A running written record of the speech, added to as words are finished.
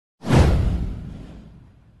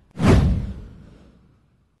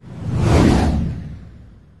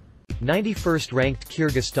91st ranked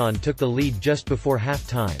Kyrgyzstan took the lead just before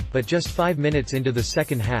half-time, but just 5 minutes into the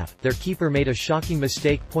second half, their keeper made a shocking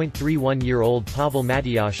mistake. 31-year-old Pavel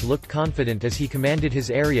Matiash looked confident as he commanded his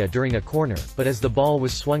area during a corner, but as the ball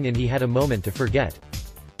was swung in he had a moment to forget.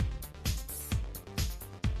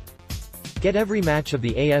 Get every match of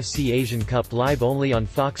the AFC Asian Cup live only on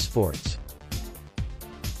Fox Sports.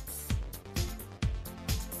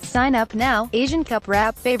 Sign up now. Asian Cup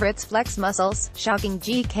wrap favorites flex muscles. Shocking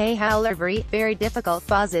GK HOWLER very difficult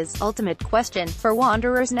BOZZA'S ultimate question. For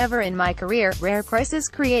Wanderers never in my career. Rare crisis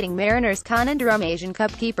creating Mariners conundrum. Asian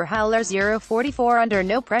Cup keeper HOWLER 044 under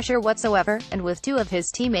no pressure whatsoever, and with two of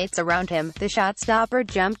his teammates around him, the shot stopper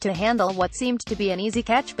jumped to handle what seemed to be an easy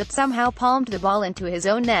catch but somehow palmed the ball into his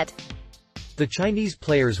own net. The Chinese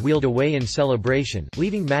players wheeled away in celebration,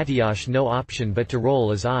 leaving Matiash no option but to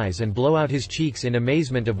roll his eyes and blow out his cheeks in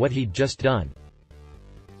amazement of what he'd just done.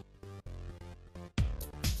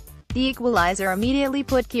 The equalizer immediately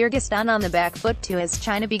put Kyrgyzstan on the back foot too as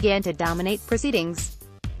China began to dominate proceedings.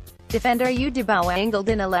 Defender Yu Debao angled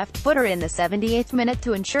in a left-footer in the 78th minute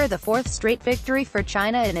to ensure the fourth straight victory for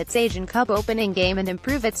China in its Asian Cup opening game and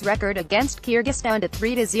improve its record against Kyrgyzstan to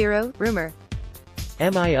 3-0. Rumor.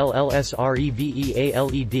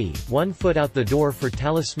 MILSREVEALED, 1 foot out the door for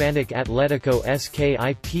talismanic Atletico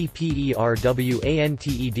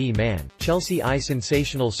Skipperwanted man. Chelsea eye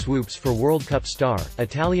sensational swoops for World Cup star,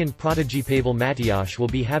 Italian prodigy Pavel Matiash will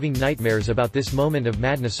be having nightmares about this moment of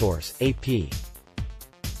madness. AP.